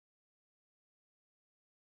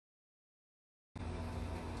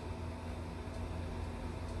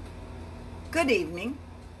Good evening.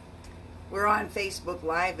 We're on Facebook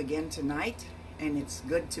Live again tonight, and it's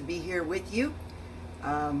good to be here with you.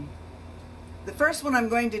 The first one I'm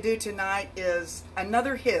going to do tonight is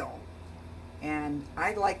Another Hill, and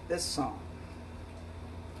I like this song.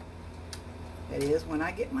 That is when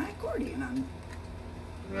I get my accordion on.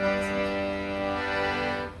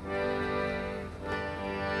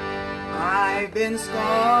 I've been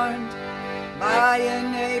scorned by a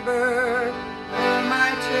neighbor for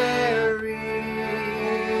my cherished,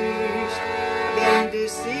 been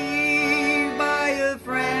deceived by a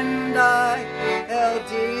friend I held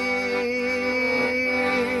dear.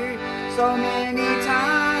 So many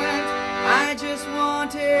times I just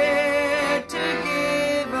wanted to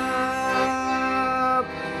give up.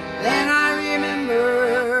 Then I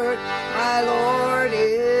remembered my Lord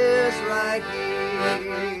is right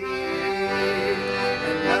here.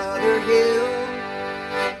 Another hill,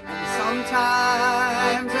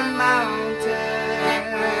 sometimes a mountain,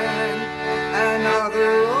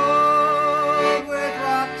 another road with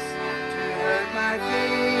rocks to hurt my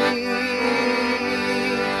feet.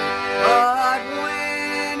 But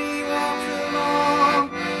when He walks along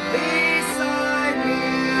beside me,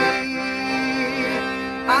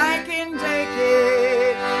 I can take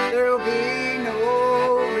it, there'll be no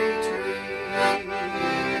retreat.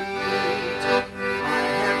 I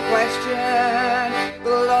have questioned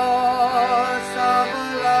the loss of a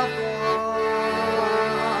loved one.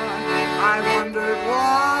 I wondered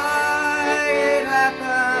why it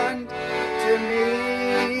happened to me.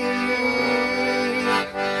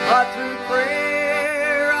 But through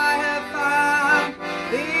prayer I have found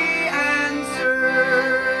the answer.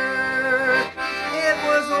 It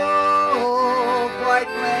was all quite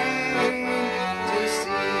plain to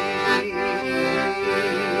see.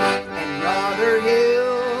 Another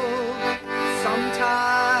hill,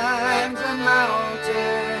 sometimes a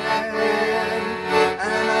mountain,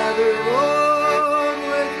 another road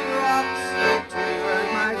with rocks to hurt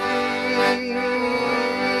my feet.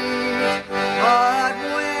 But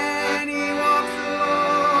when He walks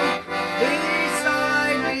along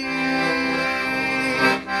beside me,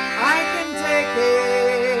 I can take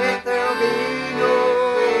it, there'll be no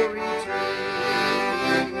retreat.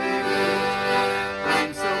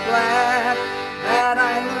 I'm so glad that I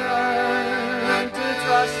learned to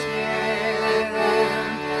trust Him.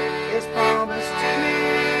 His promise to me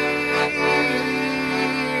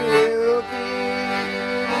will keep.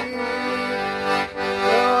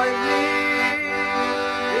 For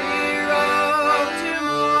here of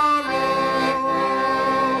tomorrow,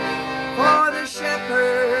 for the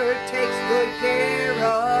shepherd takes good care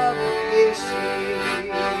of His sheep.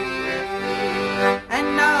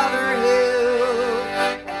 Another hill,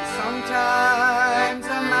 and sometimes a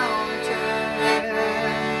mountain,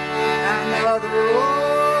 another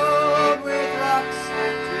road with rocks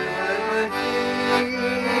to hurt my feet.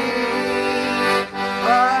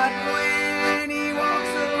 But when He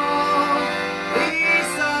walks along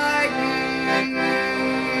beside me,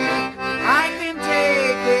 I can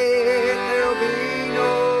take it, there'll be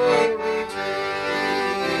no retreat.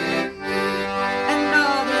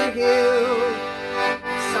 Another hill,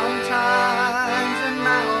 sometimes a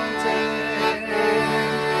mountain,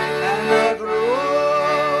 another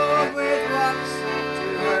road with rocks to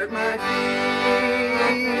hurt my feet.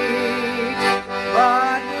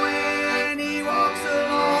 But when He walks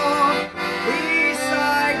along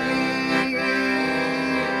beside me,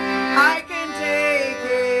 I can take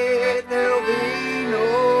it, there'll be no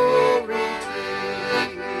retreat.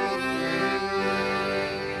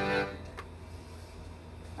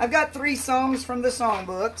 I've got 3 songs from the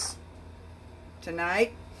songbooks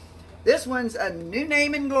tonight. This one's A New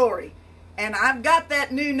Name in Glory. And I've got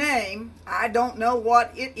that new name. I don't know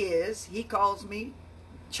what it is. He calls me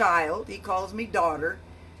child. He calls me daughter.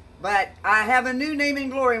 But I have a new name in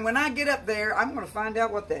glory. And when I get up there, I'm going to find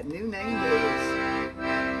out what that new name is.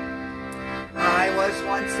 I was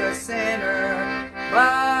once a sinner,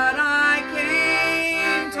 but I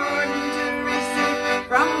came toward to receive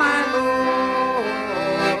from my Lord.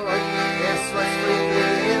 This was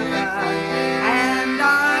forgiven, and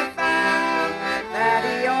I found that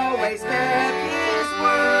He always kept His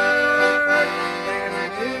word. There's a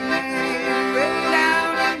new name written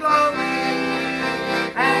down in glory,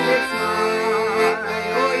 and it's mine.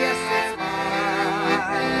 Oh yes, it's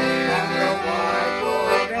mine. And the white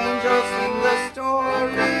Lord angels sing the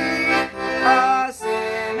story. A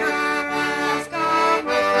sinner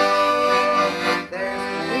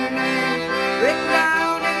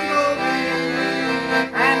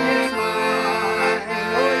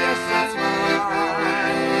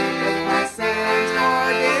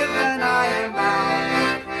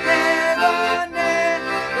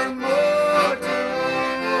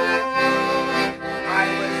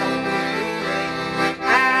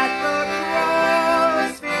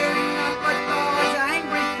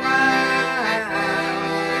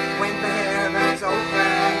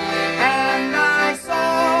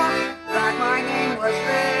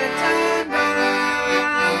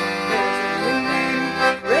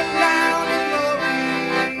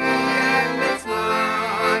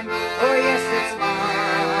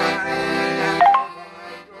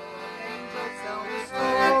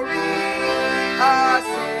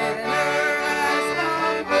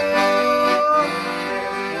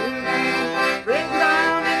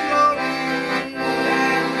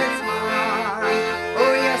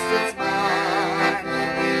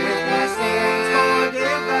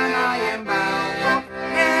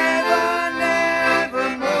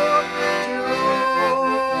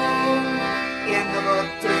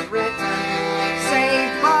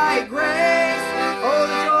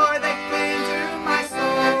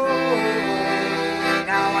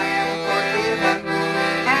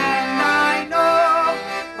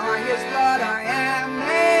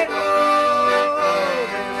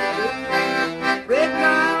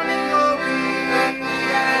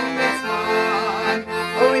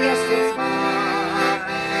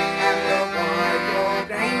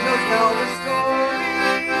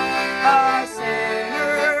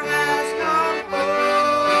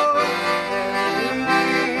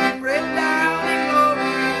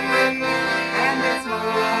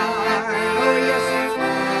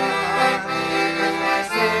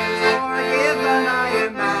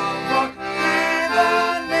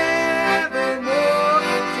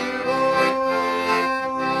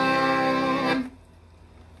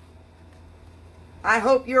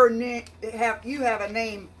hope you have a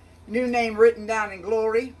new name written down in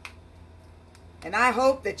glory. And I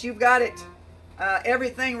hope that you've got it,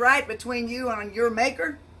 everything right between you and your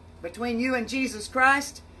Maker, between you and Jesus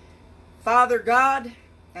Christ, Father God,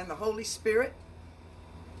 and the Holy Spirit,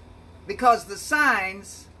 because the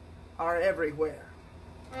signs are everywhere.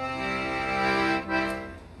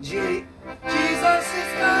 Jesus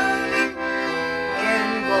is coming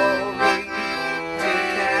in glory to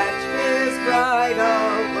catch his bride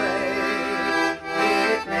away.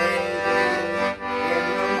 It may be in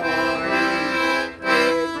the morning,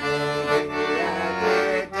 it may be at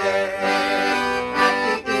midday, at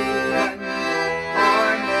the even or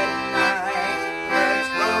midnight. The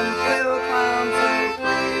trump will come so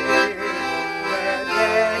clear. The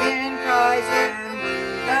dead in Christ and we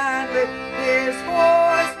that live, his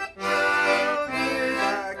voice shall hear.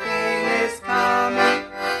 The King is coming,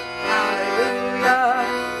 hallelujah,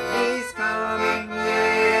 he's coming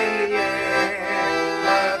in the air.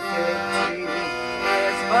 The fig tree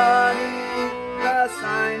is budding, the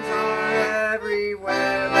signs are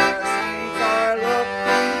everywhere. The saints are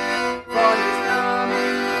looking for his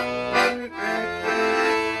coming.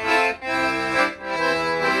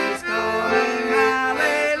 He's coming,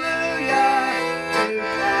 hallelujah, to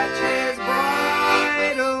catch his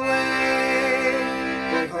bride away.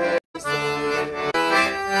 Behold,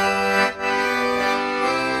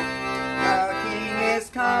 the King is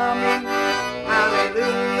coming,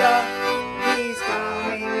 hallelujah, he's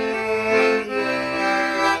coming in the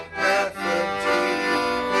air. The fig tree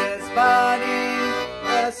is budding,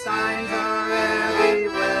 the signs are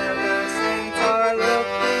everywhere. The saints are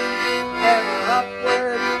looking ever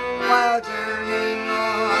upward while journeying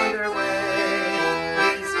on their way.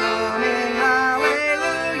 He's coming,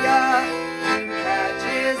 hallelujah, to catch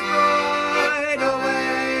his bride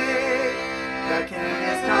away. The King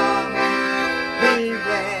is coming, be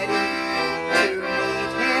ready to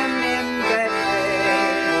meet him in that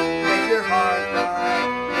day. Make your heart right,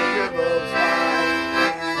 make your robes white,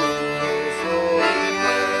 and in his holy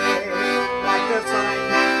way. Like the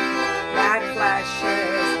lightning that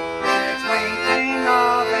flashes in a twinkling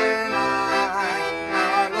of an eye,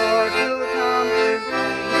 our Lord will come to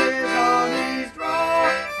bring his armies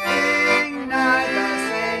drawing nigh. The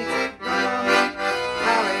saints coming,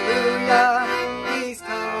 hallelujah, he's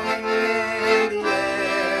coming in the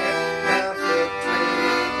air. The fig tree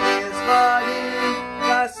is budding,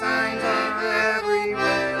 the signs are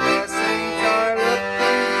everywhere. The saints are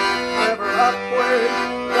looking ever upward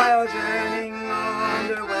while journeying on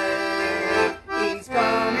their way. He's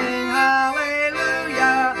coming,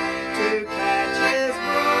 hallelujah, to catch his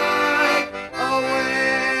bride away.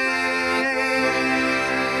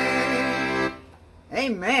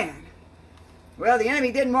 Amen. Well, the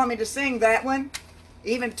enemy didn't want me to sing that one.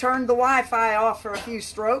 Even turned the Wi-Fi off for a few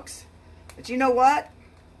strokes. But you know what?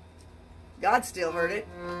 God still heard it.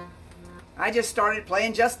 I just started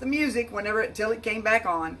playing just the music till it came back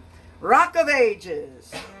on. Rock of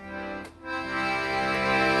Ages.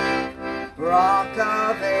 Rock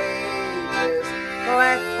of Ages,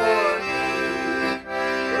 cleft for me.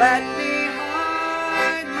 Let me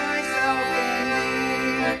hide myself in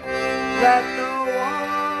thee. Let the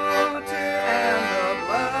water and the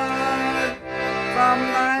blood from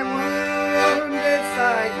thy wounded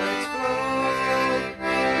side which flow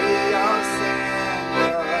be of sin,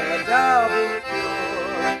 the double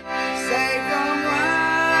cure. Save from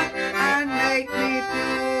wrath and make me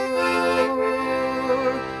pure.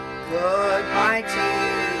 Could my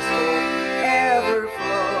tears forever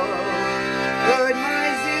flow? Could my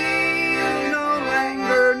zeal no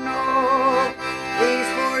longer know? These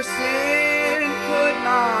for sin could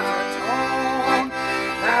not atone.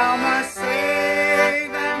 Thou must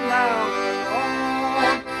save and thou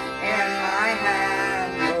alone. In my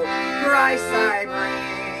hand, O Christ, I bring.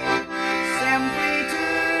 Simply to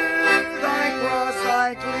thy cross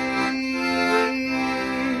I cling.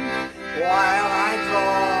 While I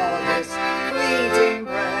draw this fleeting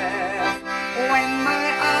breath, when my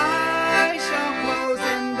eyes shall close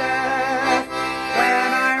in death, when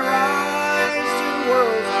I rise to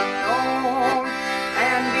worlds unknown,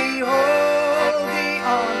 and behold thee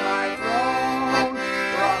on thy throne,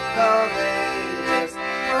 Rock of Ages,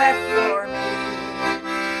 cleft for me,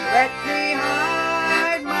 let me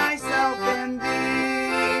hide myself in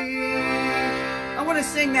thee. I want to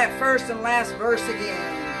sing that first and last verse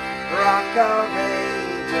again. Rock of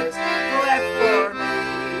Ages, cleft for me,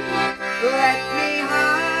 let me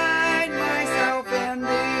hide myself in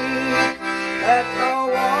thee. Let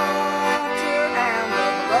the water and the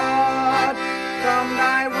blood from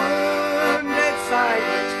thy wounded side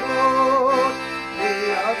which flowed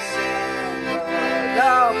be of sin, the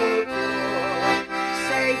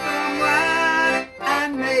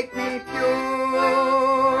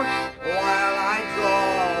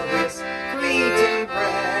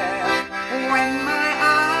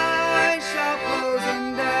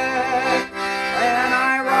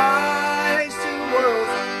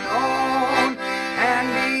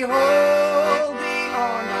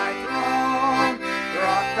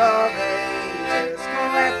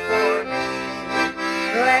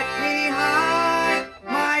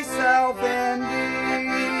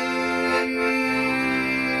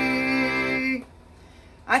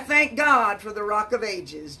thank God for the Rock of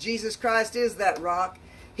Ages. Jesus Christ is that rock.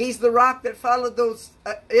 He's the rock that followed those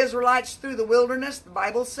Israelites through the wilderness. The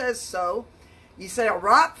Bible says so. You say a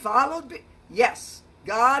rock followed? Yes,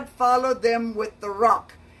 God followed them with the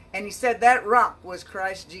rock. And he said that rock was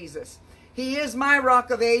Christ Jesus. He is my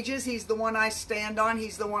Rock of Ages. He's the one I stand on.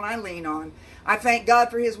 He's the one I lean on. I thank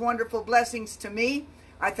God for his wonderful blessings to me.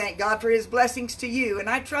 I thank God for his blessings to you. And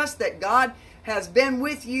I trust that God has been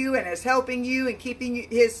with you and is helping you and keeping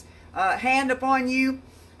his hand upon you.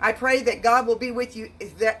 I pray that God will be with you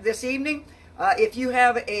this evening. If you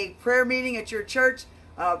have a prayer meeting at your church,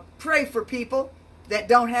 pray for people that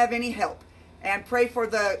don't have any help. And pray for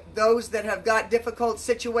those that have got difficult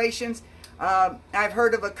situations. I've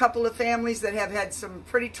heard of a couple of families that have had some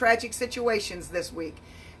pretty tragic situations this week.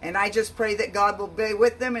 And I just pray that God will be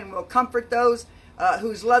with them and will comfort those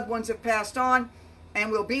whose loved ones have passed on, and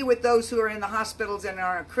will be with those who are in the hospitals and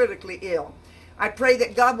are critically ill. I pray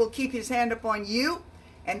that God will keep his hand upon you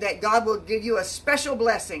and that God will give you a special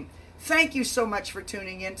blessing. Thank you so much for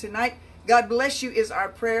tuning in tonight. God bless you is our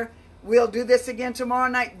prayer. We'll do this again tomorrow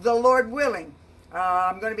night, the Lord willing.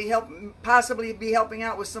 I'm going to be possibly helping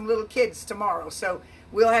out with some little kids tomorrow, so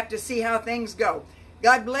we'll have to see how things go.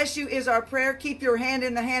 God bless you is our prayer. Keep your hand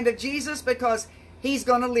in the hand of Jesus, because he's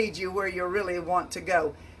going to lead you where you really want to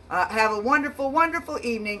go. Have a wonderful, wonderful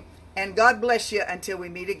evening, and God bless you until we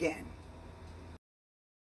meet again.